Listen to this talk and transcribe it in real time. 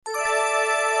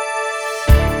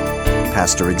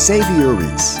Pastor Xavier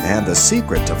Reese and the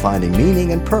secret to finding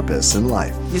meaning and purpose in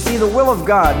life. You see, the will of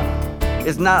God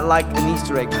is not like an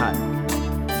Easter egg hunt.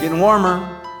 Getting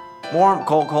warmer, warm,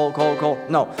 cold, cold, cold, cold.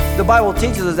 No, the Bible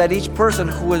teaches us that each person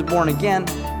who is born again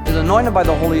is anointed by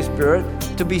the Holy Spirit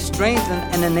to be strengthened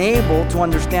and enabled to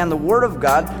understand the Word of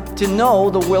God, to know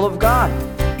the will of God.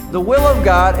 The will of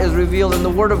God is revealed in the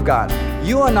Word of God.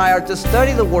 You and I are to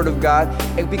study the Word of God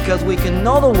because we can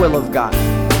know the will of God.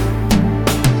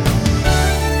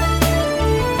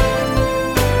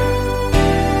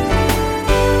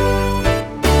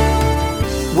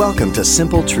 Welcome to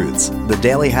Simple Truths, the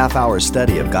daily half-hour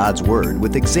study of God's Word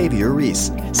with Xavier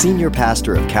Reese, Senior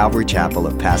Pastor of Calvary Chapel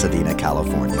of Pasadena,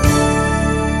 California.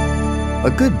 A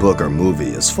good book or movie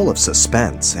is full of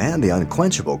suspense and the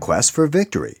unquenchable quest for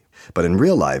victory. But in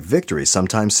real life, victory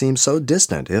sometimes seems so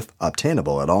distant, if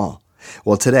obtainable at all.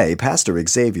 Well, today, Pastor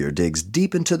Xavier digs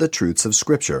deep into the truths of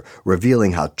Scripture,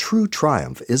 revealing how true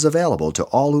triumph is available to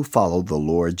all who follow the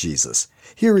Lord Jesus.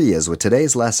 Here he is with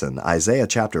today's lesson, Isaiah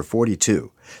chapter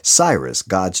 42, Cyrus,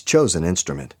 God's chosen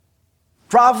instrument.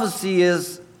 Prophecy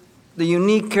is the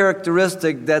unique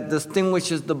characteristic that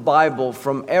distinguishes the Bible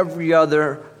from every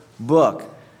other book,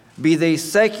 be they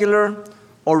secular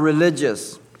or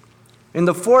religious. In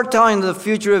the foretelling of the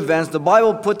future events, the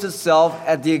Bible puts itself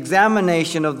at the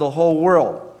examination of the whole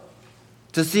world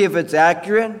to see if it's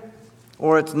accurate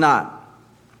or it's not.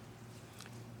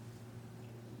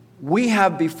 We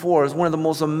have before us one of the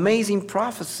most amazing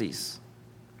prophecies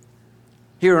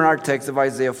here in our text of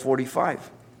Isaiah 45.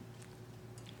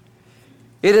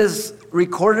 It is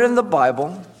recorded in the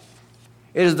Bible.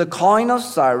 It is the calling of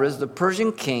Cyrus, the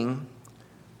Persian king,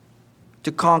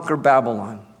 to conquer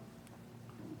Babylon.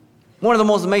 One of the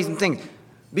most amazing things,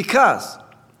 because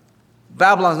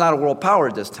Babylon is not a world power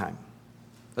at this time.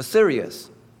 Assyria is.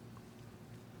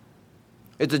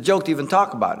 It's a joke to even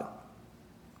talk about it.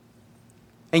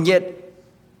 And yet,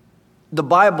 the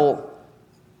Bible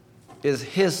is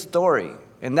his story,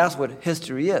 and that's what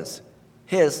history is,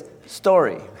 his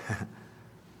story.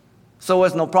 So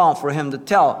it's no problem for him to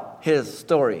tell his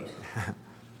story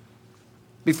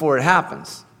before it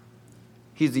happens.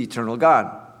 He's the eternal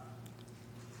God.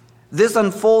 This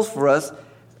unfolds for us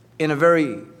in a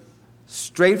very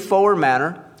straightforward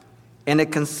manner, and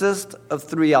it consists of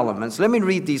three elements. Let me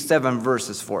read these 7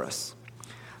 verses for us.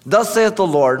 Thus saith the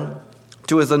Lord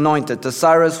to his anointed, to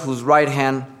Cyrus, whose right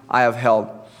hand I have held,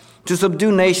 to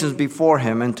subdue nations before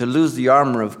him, and to loose the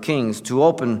armor of kings, to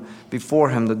open before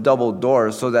him the double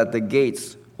doors, so that the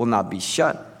gates will not be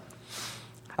shut.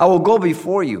 I will go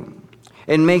before you,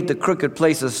 and make the crooked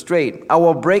places straight. I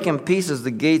will break in pieces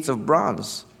the gates of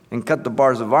bronze, and cut the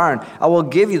bars of iron. I will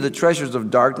give you the treasures of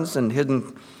darkness and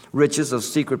hidden riches of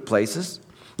secret places,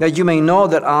 that you may know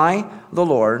that I, the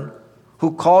Lord,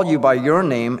 who called you by your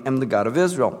name, am the God of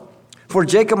Israel. For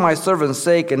Jacob my servant's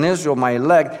sake and Israel my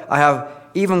elect, I have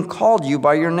even called you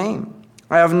by your name.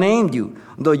 I have named you,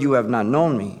 though you have not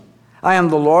known me. I am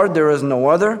the Lord, there is no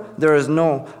other. There is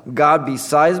no God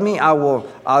besides me.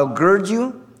 I'll gird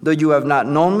you, though you have not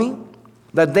known me,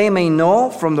 that they may know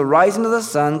from the rising of the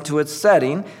sun to its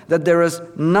setting that there is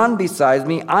none besides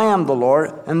me. I am the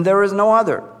Lord, and there is no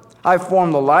other. I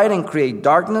form the light and create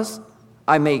darkness.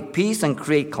 I make peace and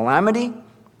create calamity.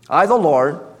 I, the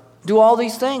Lord, do all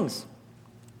these things.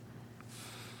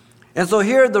 And so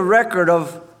here the record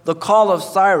of the call of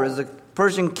Cyrus, the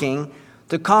Persian king,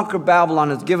 to conquer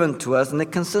Babylon is given to us, and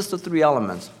it consists of 3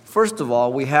 elements. First of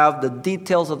all, we have the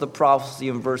details of the prophecy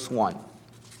in verse 1.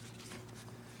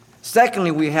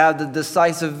 Secondly, we have the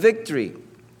decisive victory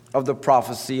of the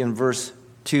prophecy in verse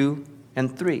 2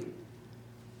 and 3.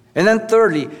 And then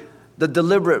thirdly, the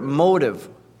deliberate motive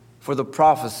for the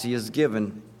prophecy is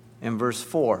given in verse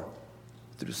 4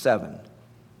 through 7.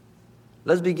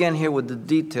 Let's begin here with the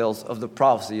details of the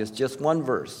prophecy. It's just one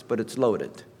verse, but it's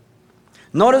loaded.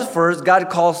 Notice first, God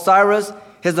calls Cyrus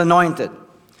his anointed.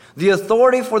 The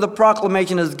authority for the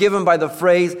proclamation is given by the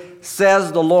phrase,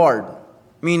 says the Lord,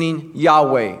 meaning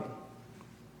Yahweh.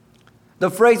 The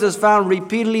phrase is found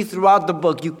repeatedly throughout the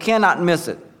book. You cannot miss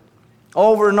it.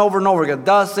 Over and over and over again.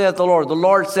 Thus saith the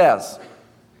Lord says.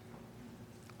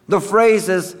 The phrase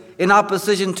is in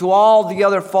opposition to all the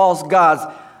other false gods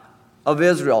of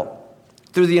Israel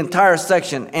through the entire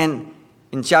section. And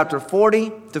in chapter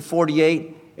 40 to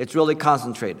 48, it's really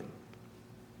concentrated.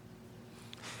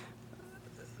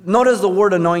 Notice the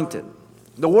word anointed.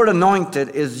 The word anointed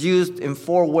is used in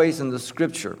 4 ways in the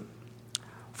Scripture.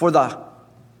 For the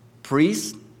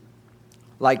priest,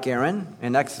 like Aaron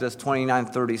in Exodus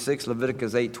 29:36,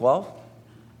 Leviticus 8:12.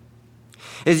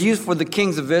 It's used for the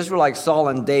kings of Israel, like Saul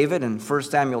and David in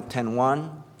 1 Samuel 10:1,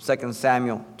 2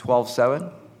 Samuel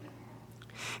 12:7.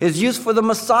 It's used for the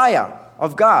Messiah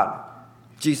of God,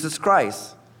 Jesus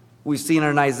Christ. We've seen it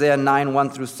in Isaiah 9, 1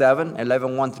 through 7,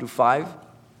 11, 1 through 5,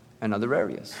 and other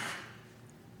areas.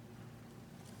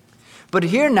 But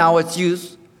here now it's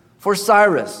used for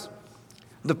Cyrus,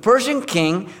 the Persian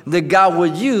king that God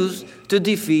would use to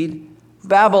defeat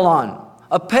Babylon.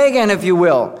 A pagan, if you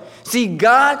will. See,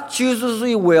 God chooses who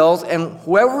he wills, and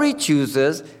whoever he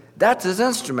chooses, that's his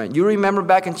instrument. You remember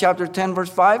back in chapter 10, verse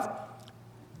 5?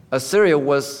 Assyria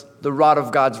was the rod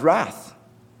of God's wrath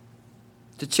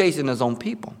to chasten his own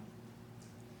people.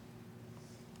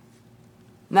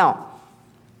 Now,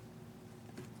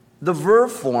 the verb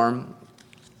form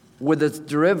with its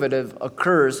derivative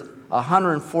occurs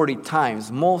 140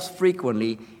 times, most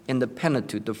frequently in the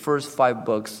Pentateuch, the first 5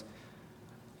 books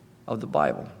of the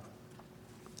Bible.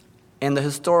 In the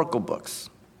historical books,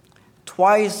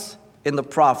 twice in the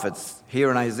prophets,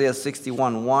 here in Isaiah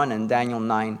 61:1 and Daniel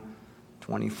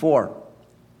 9:24.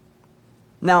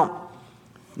 Now,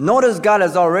 notice God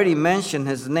has already mentioned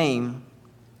his name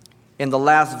in the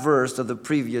last verse of the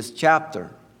previous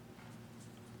chapter,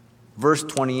 verse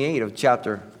 28 of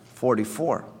chapter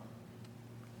 44.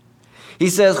 He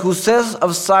says, who says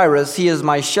of Cyrus, he is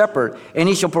my shepherd, and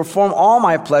he shall perform all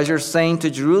my pleasure, saying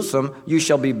to Jerusalem, you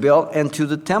shall be built, and to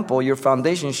the temple your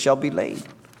foundation shall be laid.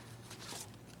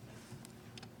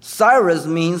 Cyrus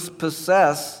means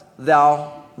possess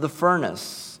thou the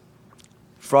furnace,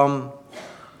 from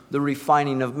the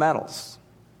refining of metals.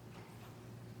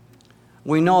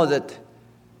 We know that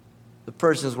the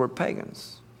Persians were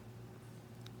pagans.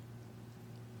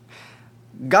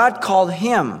 God called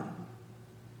him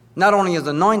not only as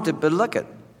anointed, but look at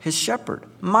his shepherd,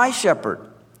 my shepherd.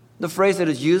 The phrase that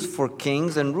is used for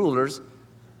kings and rulers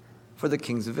for the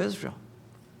kings of Israel.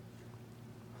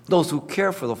 Those who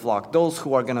care for the flock, those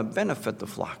who are going to benefit the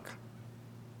flock.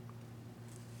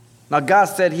 Now God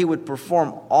said he would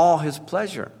perform all his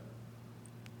pleasure.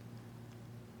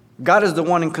 God is the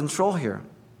one in control here.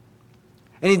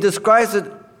 And he describes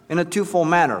it in a twofold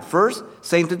manner. First,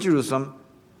 saying to Jerusalem,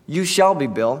 you shall be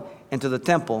built, and to the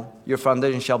temple your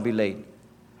foundation shall be laid.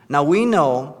 Now we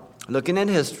know, looking at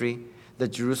history, that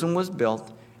Jerusalem was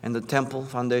built and the temple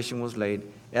foundation was laid.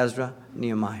 Ezra,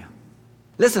 Nehemiah.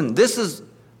 Listen, this is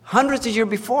hundreds of years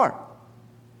before,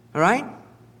 all right,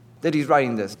 that he's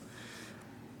writing this.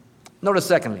 Notice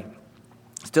secondly,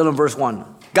 still in verse 1,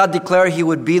 God declared he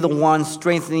would be the one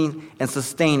strengthening and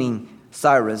sustaining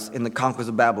Cyrus in the conquest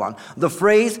of Babylon. The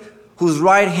phrase, whose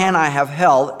right hand I have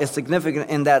held, is significant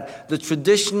in that the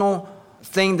traditional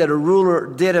thing that a ruler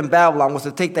did in Babylon was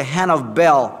to take the hand of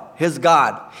Baal, his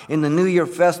god, in the New Year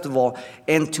festival,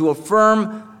 and to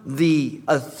affirm the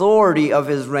authority of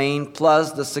his reign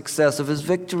plus the success of his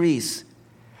victories.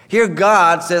 Here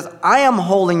God says, I am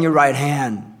holding your right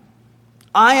hand.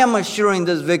 I am assuring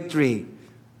this victory.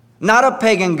 Not a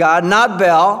pagan god, not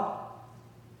Baal,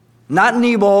 not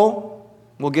Nebo.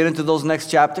 We'll get into those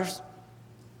next chapters.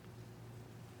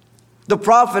 The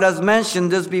prophet has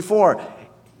mentioned this before.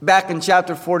 Back in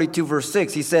chapter 42, verse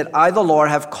 6, he said, I, the Lord,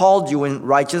 have called you in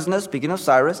righteousness, speaking of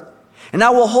Cyrus, and I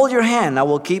will hold your hand, I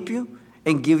will keep you,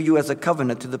 and give you as a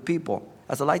covenant to the people,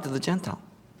 as a light to the Gentile.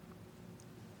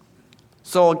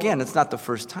 So again, it's not the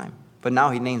first time, but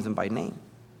now he names them by name.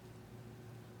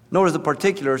 Notice the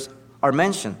particulars are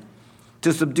mentioned.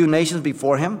 To subdue nations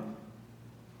before him.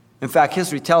 In fact,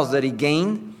 history tells that he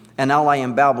gained an ally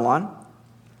in Babylon.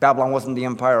 Babylon wasn't the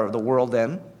empire of the world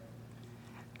then.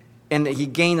 And he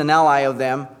gained an ally of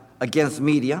them against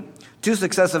Media. 2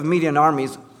 successive Median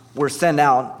armies were sent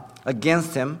out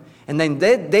against him. And then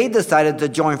they decided to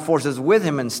join forces with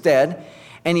him instead.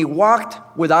 And he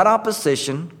walked without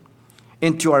opposition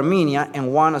into Armenia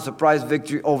and won a surprise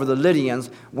victory over the Lydians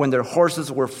when their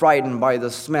horses were frightened by the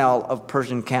smell of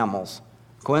Persian camels.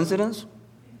 Coincidence?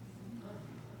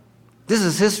 This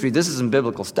is history. This isn't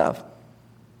biblical stuff.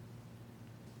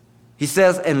 He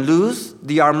says, and loose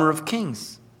the armor of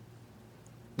kings.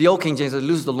 The old King James says,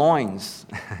 loose the loins.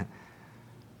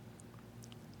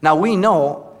 Now we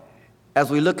know,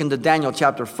 as we look into Daniel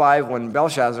chapter 5, when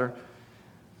Belshazzar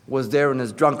was there in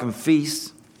his drunken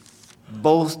feast,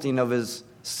 boasting of his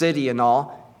city and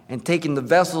all, and taking the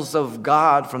vessels of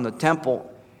God from the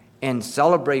temple and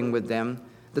celebrating with them,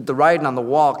 that the writing on the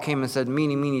wall came and said,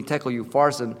 Mene, mene, tekel,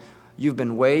 upharsin, you've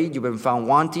been weighed, you've been found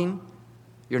wanting,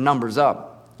 your number's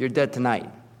up, you're dead tonight.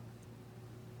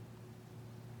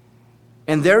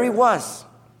 And there he was.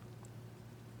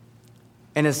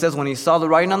 And it says when he saw the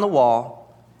writing on the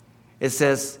wall, it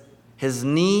says his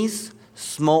knees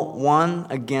smote one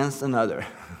against another.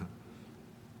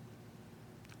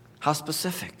 How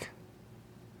specific.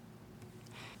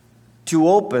 to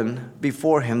open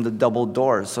before him the double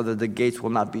doors so that the gates will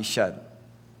not be shut.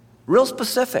 Real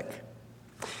specific.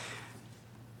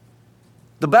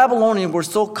 The Babylonians were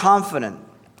so confident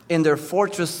in their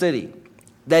fortress city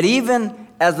that even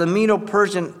as the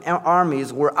Medo-Persian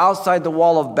armies were outside the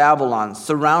wall of Babylon,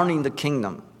 surrounding the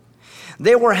kingdom,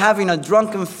 they were having a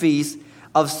drunken feast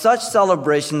of such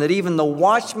celebration that even the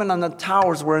watchmen on the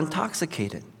towers were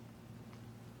intoxicated.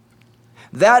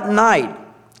 That night,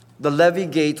 the levee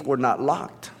gates were not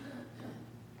locked.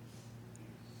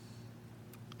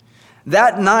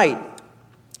 That night,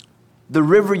 the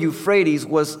river Euphrates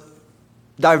was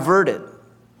diverted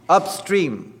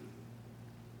upstream,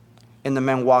 and the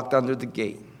men walked under the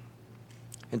gate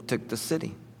and took the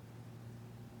city.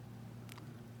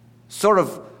 Sort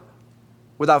of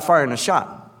without firing a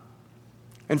shot.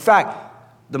 In fact,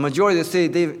 the majority of the city,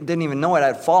 they didn't even know it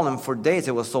had fallen for days.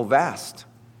 It was so vast.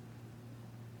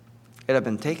 It had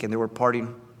been taken. They were party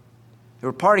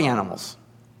animals.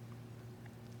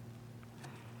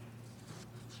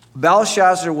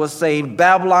 Belshazzar was saying,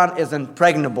 Babylon is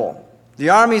impregnable. The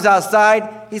army's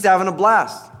outside. He's having a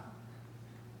blast.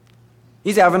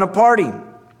 He's having a party.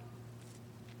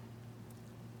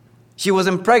 She was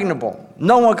impregnable.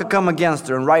 No one could come against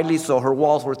her, and rightly so. Her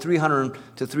walls were 300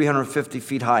 to 350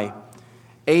 feet high,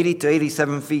 80 to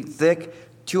 87 feet thick,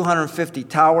 250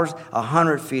 towers,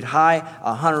 100 feet high,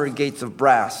 100 gates of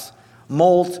brass,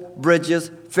 moats,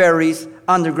 bridges, ferries,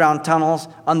 underground tunnels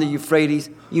on the Euphrates,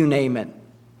 you name it.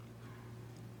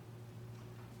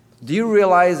 Do you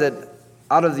realize that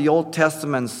out of the Old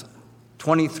Testament's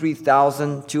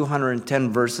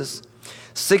 23,210 verses,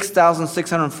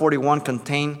 6,641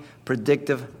 contain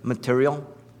predictive material,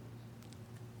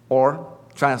 or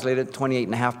translated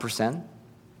 28.5%.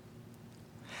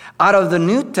 Out of the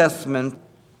New Testament,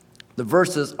 the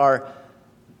verses are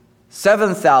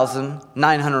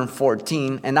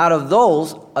 7,914, and out of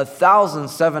those,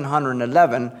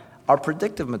 1,711 are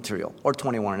predictive material, or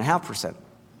 21.5%.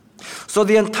 So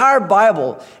the entire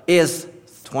Bible is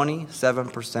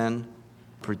 27%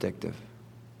 predictive.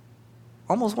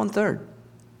 Almost 1/3.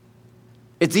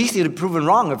 It's easy to be proven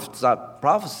wrong if it's not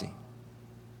prophecy.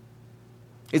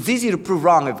 It's easy to prove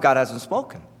wrong if God hasn't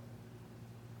spoken.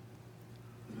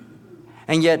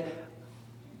 And yet,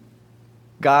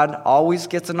 God always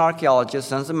gets an archaeologist,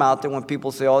 sends them out there when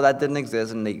people say, oh, that didn't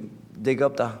exist, and they dig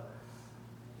up the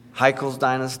Hyksos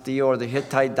dynasty or the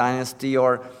Hittite dynasty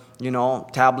or,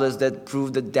 tablets that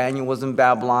prove that Daniel was in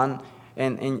Babylon,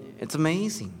 and it's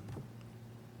amazing.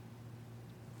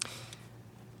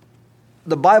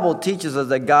 The Bible teaches us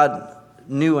that God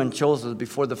knew and chose us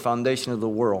before the foundation of the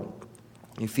world.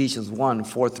 Ephesians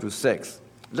 1:4-6.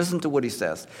 Listen to what he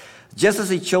says. Just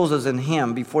as he chose us in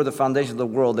him before the foundation of the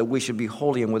world, that we should be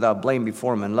holy and without blame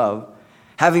before him in love,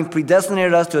 having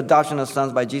predestinated us to adoption as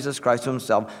sons by Jesus Christ to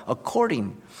himself,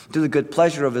 according to the good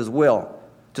pleasure of his will,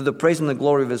 to the praise and the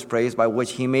glory of his praise, by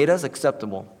which he made us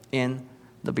acceptable in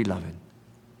the beloved.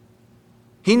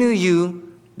 He knew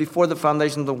you before the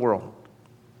foundation of the world.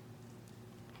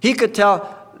 He could tell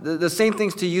the same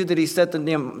things to you that he said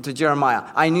to Jeremiah.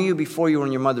 I knew you before you were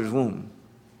in your mother's womb.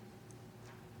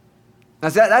 Now,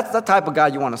 that's the type of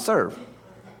God you want to serve.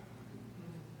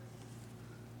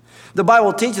 The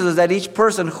Bible teaches us that each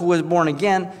person who is born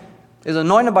again is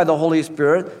anointed by the Holy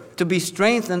Spirit to be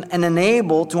strengthened and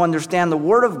enabled to understand the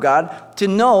Word of God, to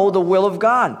know the will of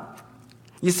God.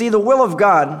 You see, the will of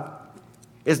God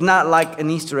is not like an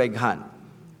Easter egg hunt.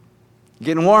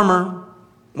 Getting warmer,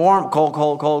 warm, cold,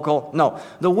 cold, cold, cold. No,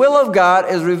 the will of God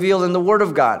is revealed in the Word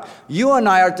of God. You and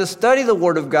I are to study the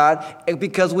Word of God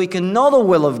because we can know the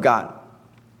will of God.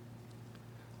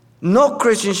 No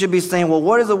Christian should be saying, well,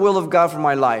 what is the will of God for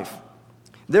my life?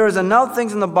 There is enough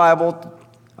things in the Bible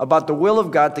about the will of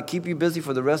God to keep you busy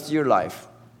for the rest of your life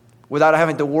without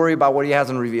having to worry about what he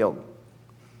hasn't revealed.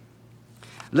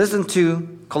 Listen to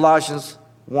Colossians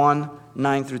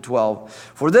 1:9-12.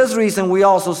 For this reason, we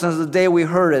also, since the day we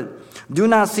heard it, do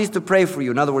not cease to pray for you,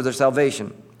 in other words, their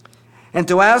salvation, and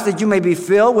to ask that you may be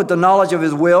filled with the knowledge of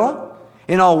his will,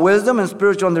 in all wisdom and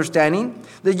spiritual understanding,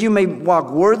 that you may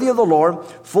walk worthy of the Lord,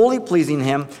 fully pleasing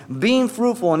him, being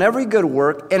fruitful in every good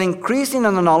work, and increasing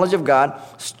in the knowledge of God,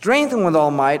 strengthened with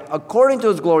all might, according to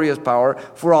his glorious power,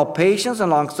 for all patience and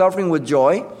long-suffering with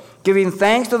joy, giving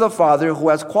thanks to the Father who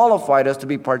has qualified us to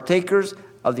be partakers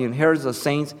of the inheritance of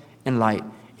saints in light.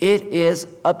 It is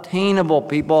obtainable,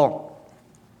 people.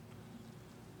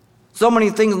 So many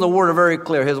things in the Word are very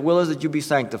clear. His will is that you be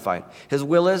sanctified. His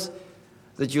will is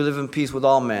that you live in peace with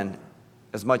all men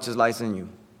as much as lies in you.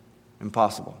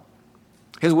 Impossible.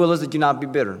 His will is that you not be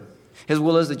bitter. His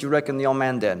will is that you reckon the old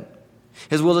man dead.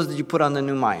 His will is that you put on the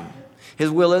new mind. His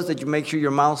will is that you make sure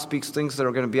your mouth speaks things that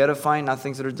are going to be edifying, not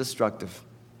things that are destructive.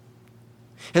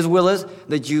 His will is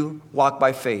that you walk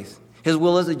by faith. His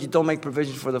will is that you don't make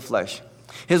provisions for the flesh.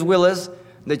 His will is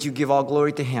that you give all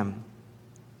glory to Him.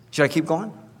 Should I keep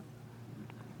going?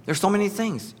 There's so many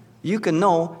things. You can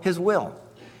know His will,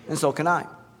 and so can I.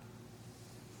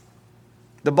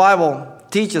 The Bible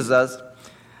teaches us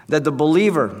that the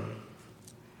believer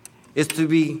is to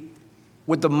be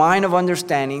with the mind of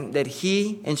understanding that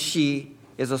he and she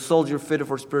is a soldier fitted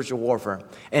for spiritual warfare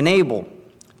and able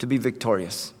to be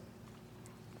victorious.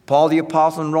 Paul the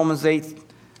Apostle in Romans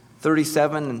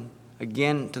 8:37 and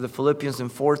again to the Philippians in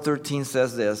 4:13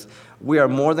 says this: we are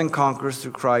more than conquerors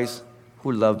through Christ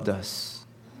who loved us.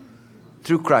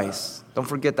 Through Christ. Don't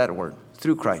forget that word.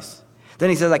 Through Christ. Then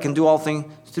he says, I can do all things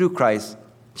through Christ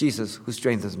Jesus who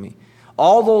strengthens me.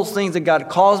 All those things that God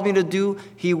calls me to do,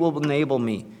 He will enable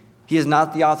me. He is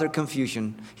not the author of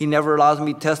confusion. He never allows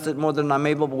me to test it more than I'm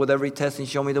able, but with every testing,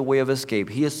 show me the way of escape.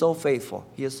 He is so faithful.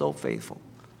 He is so faithful.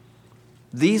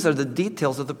 These are the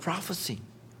details of the prophecy.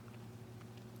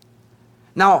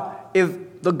 Now,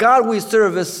 if the God we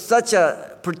serve is such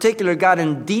a particular God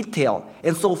in detail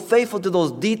and so faithful to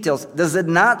those details, does it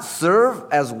not serve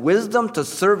as wisdom to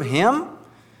serve Him?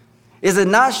 Is it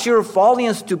not sheer folly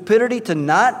and stupidity to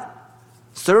not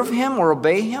serve Him or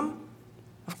obey Him?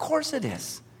 Of course it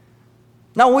is.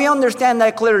 Now we understand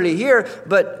that clearly here,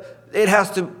 but it has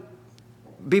to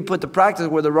be put to practice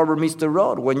where the rubber meets the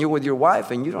road. When you're with your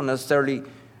wife and you don't necessarily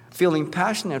feeling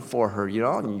passionate for her,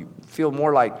 and you feel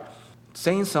more like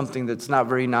saying something that's not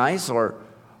very nice or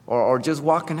just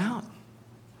walking out.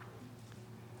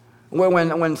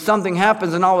 When something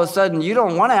happens and all of a sudden you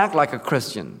don't want to act like a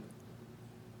Christian.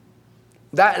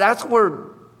 That's where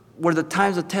the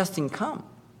times of testing come.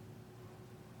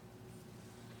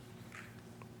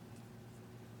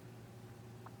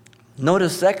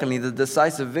 Notice, secondly, the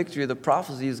decisive victory of the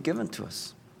prophecy is given to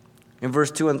us in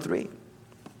verse 2 and 3.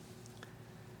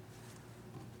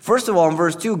 First of all, in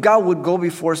verse 2, God would go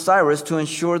before Cyrus to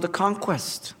ensure the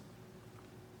conquest.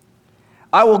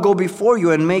 I will go before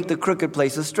you and make the crooked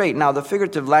places straight. Now, the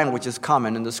figurative language is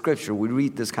common in the scripture. We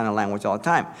read this kind of language all the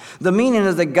time. The meaning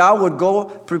is that God would go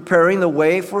preparing the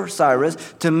way for Cyrus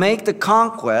to make the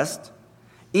conquest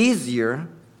easier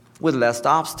with less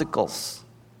obstacles.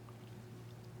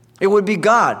 It would be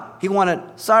God. He wanted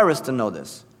Cyrus to know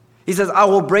this. He says, I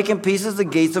will break in pieces the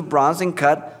gates of bronze and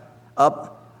cut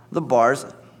up the bars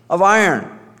of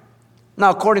iron.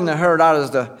 Now, according to Herodotus,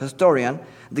 the historian,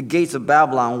 the gates of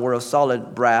Babylon were of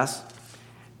solid brass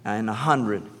and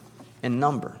 100 in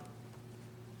number.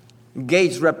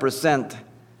 Gates represent,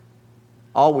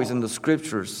 always in the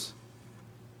scriptures,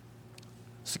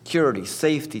 security,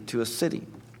 safety to a city.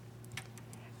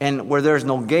 And where there's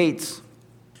no gates,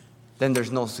 then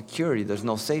there's no security, there's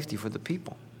no safety for the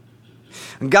people.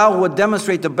 God would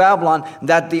demonstrate to Babylon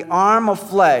that the arm of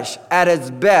flesh at its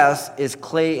best is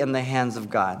clay in the hands of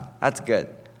God. That's good.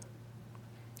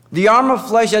 The arm of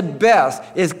flesh at best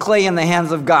is clay in the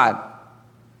hands of God.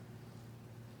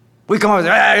 We come up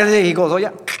and he goes, oh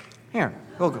yeah, here,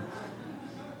 go.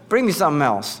 Bring me something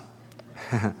else.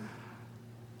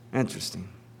 Interesting.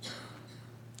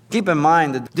 Keep in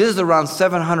mind that this is around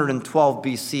 712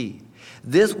 BC.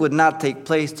 This would not take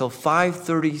place till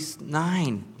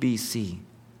 539 BC.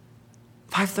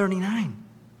 539.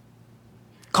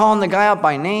 Calling the guy out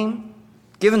by name,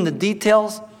 giving the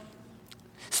details,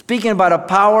 speaking about a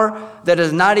power that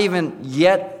is not even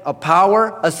yet a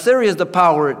power. Assyria is the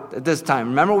power at this time.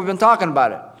 Remember, we've been talking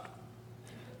about it.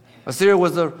 Assyria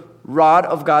was the rod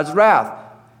of God's wrath.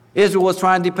 Israel was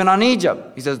trying to depend on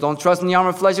Egypt. He says, don't trust in the arm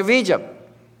and flesh of Egypt.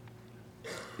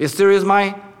 Assyria is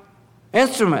my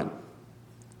instrument.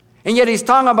 And yet he's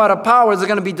talking about a power that's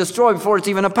going to be destroyed before it's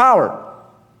even a power.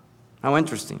 How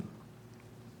interesting.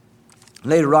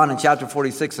 Later on in chapter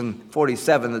 46 and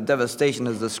 47, the devastation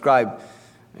is described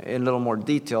in a little more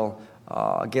detail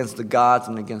against the gods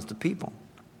and against the people.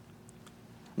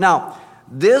 Now,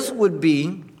 this would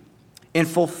be in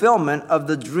fulfillment of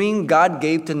the dream God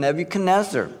gave to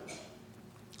Nebuchadnezzar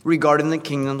regarding the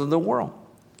kingdoms of the world.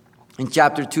 In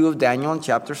chapter 2 of Daniel and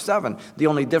chapter 7. The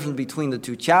only difference between the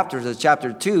two chapters is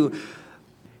chapter 2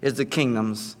 is the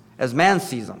kingdoms as man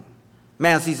sees them.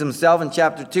 Man sees himself in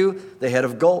chapter 2, the head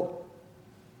of gold.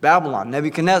 Babylon,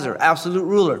 Nebuchadnezzar, absolute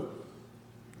ruler.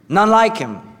 None like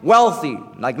him, wealthy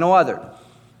like no other.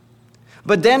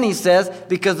 But then he says,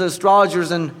 because the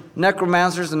astrologers and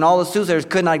necromancers and all the soothsayers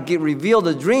could not reveal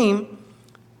the dream,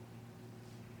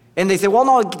 and they say, well,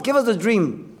 no, give us the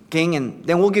dream, king, and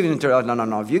then we'll give you an interpretation.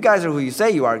 No. If you guys are who you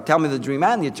say you are, tell me the dream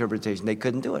and the interpretation. They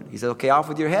couldn't do it. He said, okay, off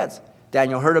with your heads.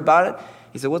 Daniel heard about it.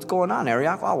 He said, what's going on,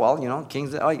 Arioch? Oh, well,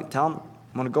 kings, you tell him,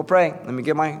 I'm going to go pray. Let me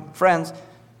get my friends.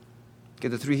 Get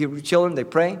the 3 Hebrew children, they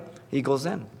pray. He goes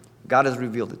in. God has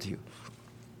revealed it to you.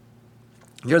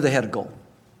 You're the head of gold.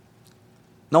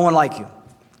 No one like you.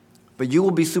 But you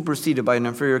will be superseded by an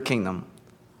inferior kingdom,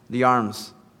 the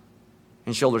arms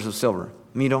and shoulders of silver,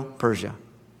 Medo, Persia.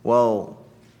 Whoa.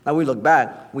 Now we look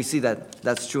back, we see that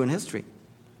that's true in history.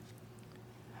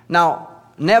 Now,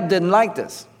 Neb didn't like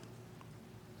this.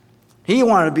 He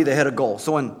wanted to be the head of gold.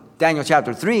 So in Daniel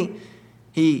chapter 3,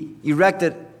 he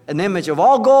erected an image of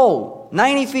all gold,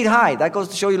 90 feet high. That goes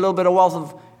to show you a little bit of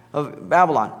wealth of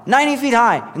Babylon. 90 feet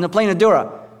high in the plain of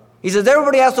Dura. He says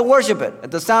everybody has to worship it.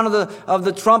 At the sound of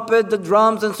the trumpet, the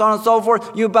drums, and so on and so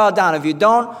forth, you bow down. If you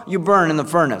don't, you burn in the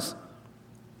furnace.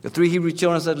 The 3 Hebrew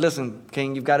children said, listen,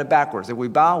 king, you've got it backwards. If we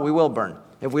bow, we will burn.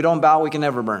 If we don't bow, we can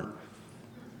never burn.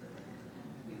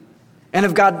 And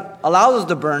if God allows us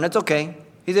to burn, it's okay.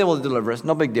 He's able to deliver us.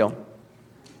 No big deal.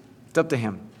 It's up to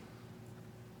him.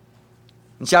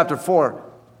 In chapter 4,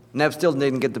 Neb still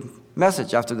didn't get the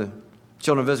message after the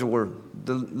children of Israel were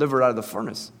delivered out of the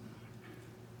furnace.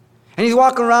 And he's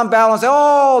walking around Babylon and saying,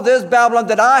 oh, this Babylon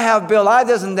that I have built, I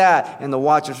this and that. And the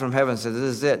watchers from heaven said, this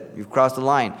is it. You've crossed the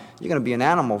line. You're going to be an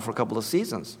animal for a couple of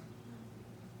seasons.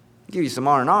 I'll give you some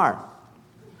R&R.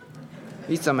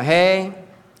 Eat some hay.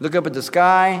 Look up at the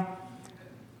sky.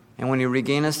 And when you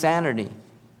regain his sanity,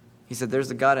 he said,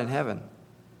 there's a God in heaven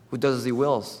who does as he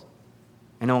wills.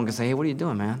 And no one can say, hey, what are you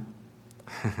doing, man?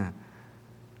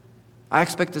 I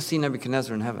expect to see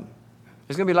Nebuchadnezzar in heaven.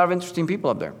 There's going to be a lot of interesting people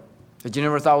up there that you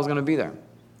never thought was going to be there.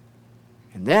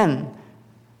 And then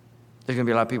there's going to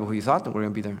be a lot of people who you thought that were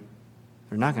going to be there.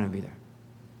 They're not going to be there.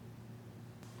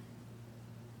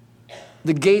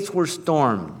 The gates were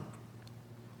stormed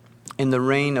in the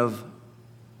reign of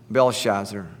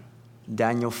Belshazzar,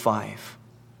 Daniel 5.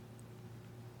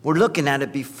 We're looking at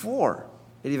it before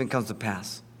it even comes to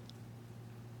pass.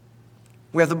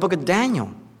 We have the book of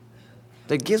Daniel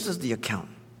that gives us the account.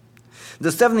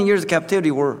 The 70 years of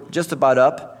captivity were just about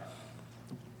up.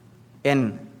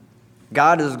 And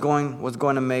God was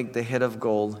going to make the head of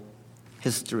gold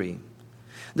history.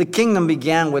 The kingdom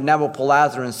began with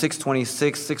Nabopolassar in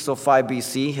 626, 605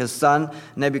 BC. His son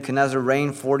Nebuchadnezzar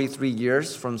reigned 43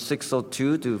 years from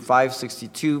 602 to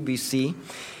 562 BC.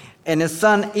 And his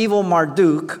son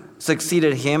Evil-Marduk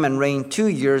succeeded him and reigned 2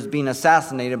 years, being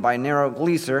assassinated by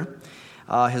Neriglissar,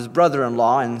 his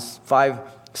brother-in-law, in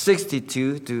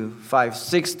 562 to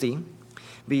 560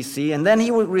 BC. And then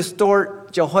he would restore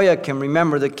Jehoiakim,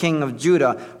 remember, the king of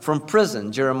Judah, from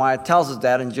prison. Jeremiah tells us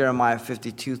that in Jeremiah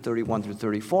 52, 31 through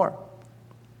 34.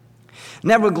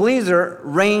 Nebuchadnezzar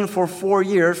reigned for 4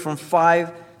 years from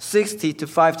 560 to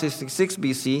 566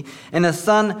 BC. And his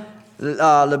son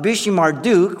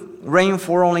Labishi-Marduk reigned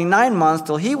for only 9 months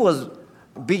till he was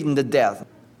beaten to death.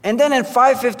 And then in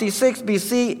 556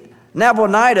 BC,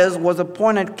 Nabonidus was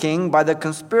appointed king by the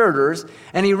conspirators,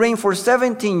 and he reigned for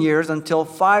 17 years until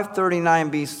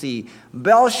 539 BC.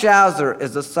 Belshazzar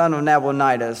is the son of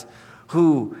Nabonidus,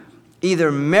 who either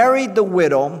married the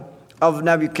widow of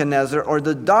Nebuchadnezzar or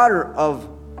the daughter of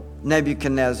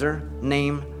Nebuchadnezzar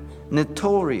named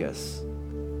Notorious.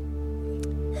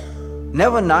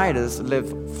 Nabonidus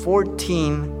lived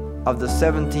 14 of the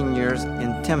 17 years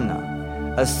in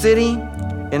Timnah, a city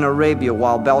in Arabia,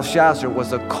 while Belshazzar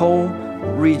was a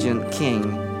co-regent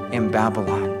king in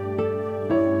Babylon.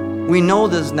 We know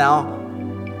this now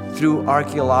through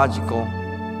archaeological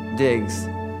digs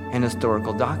and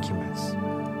historical documents.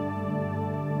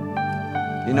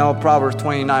 You know, Proverbs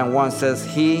 29:1 says,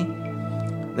 he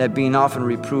that being often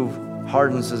reproved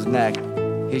hardens his neck,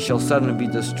 he shall suddenly be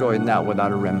destroyed, not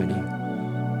without a remedy.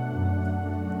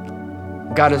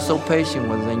 God is so patient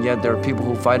with us, and yet there are people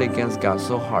who fight against God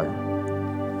so hard.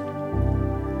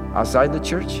 Outside the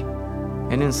church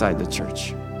and inside the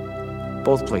church.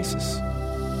 Both places.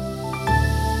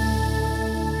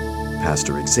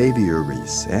 Pastor Xavier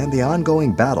Reese and the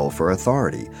ongoing battle for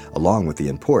authority, along with the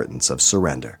importance of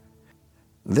surrender.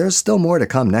 There's still more to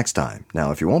come next time.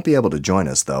 Now, if you won't be able to join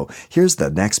us, though, here's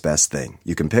the next best thing.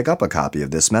 You can pick up a copy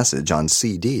of this message on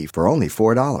CD for only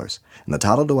 $4. And the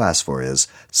title to ask for is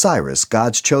Cyrus,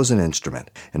 God's Chosen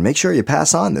Instrument. And make sure you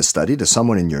pass on this study to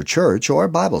someone in your church or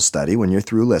Bible study when you're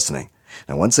through listening.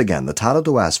 Now, once again, the title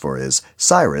to ask for is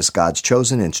Cyrus, God's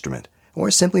Chosen Instrument, or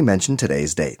simply mention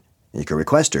today's date. You can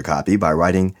request your copy by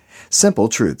writing Simple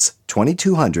Truths,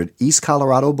 2200 East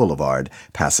Colorado Boulevard,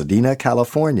 Pasadena,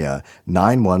 California,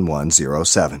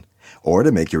 91107. Or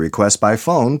to make your request by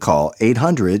phone, call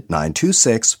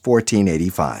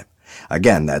 800-926-1485.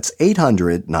 Again, that's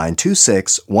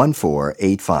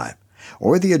 800-926-1485.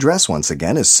 or the address once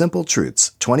again is Simple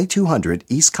Truths, 2200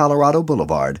 East Colorado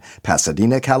Boulevard,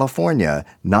 Pasadena, California,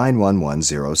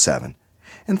 91107.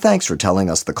 And thanks for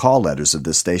telling us the call letters of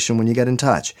this station when you get in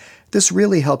touch. This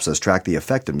really helps us track the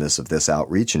effectiveness of this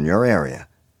outreach in your area.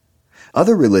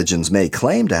 Other religions may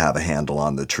claim to have a handle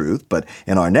on the truth, but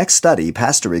in our next study,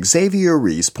 Pastor Xavier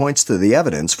Reese points to the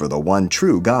evidence for the one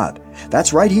true God.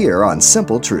 That's right here on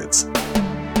Simple Truths.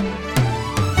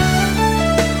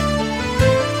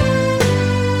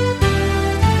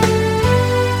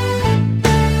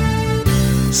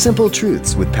 Simple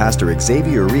Truths with Pastor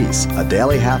Xavier Reese, a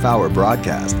daily half-hour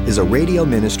broadcast, is a radio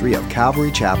ministry of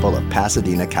Calvary Chapel of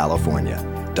Pasadena, California.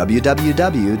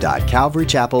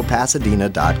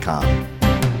 www.calvarychapelpasadena.com.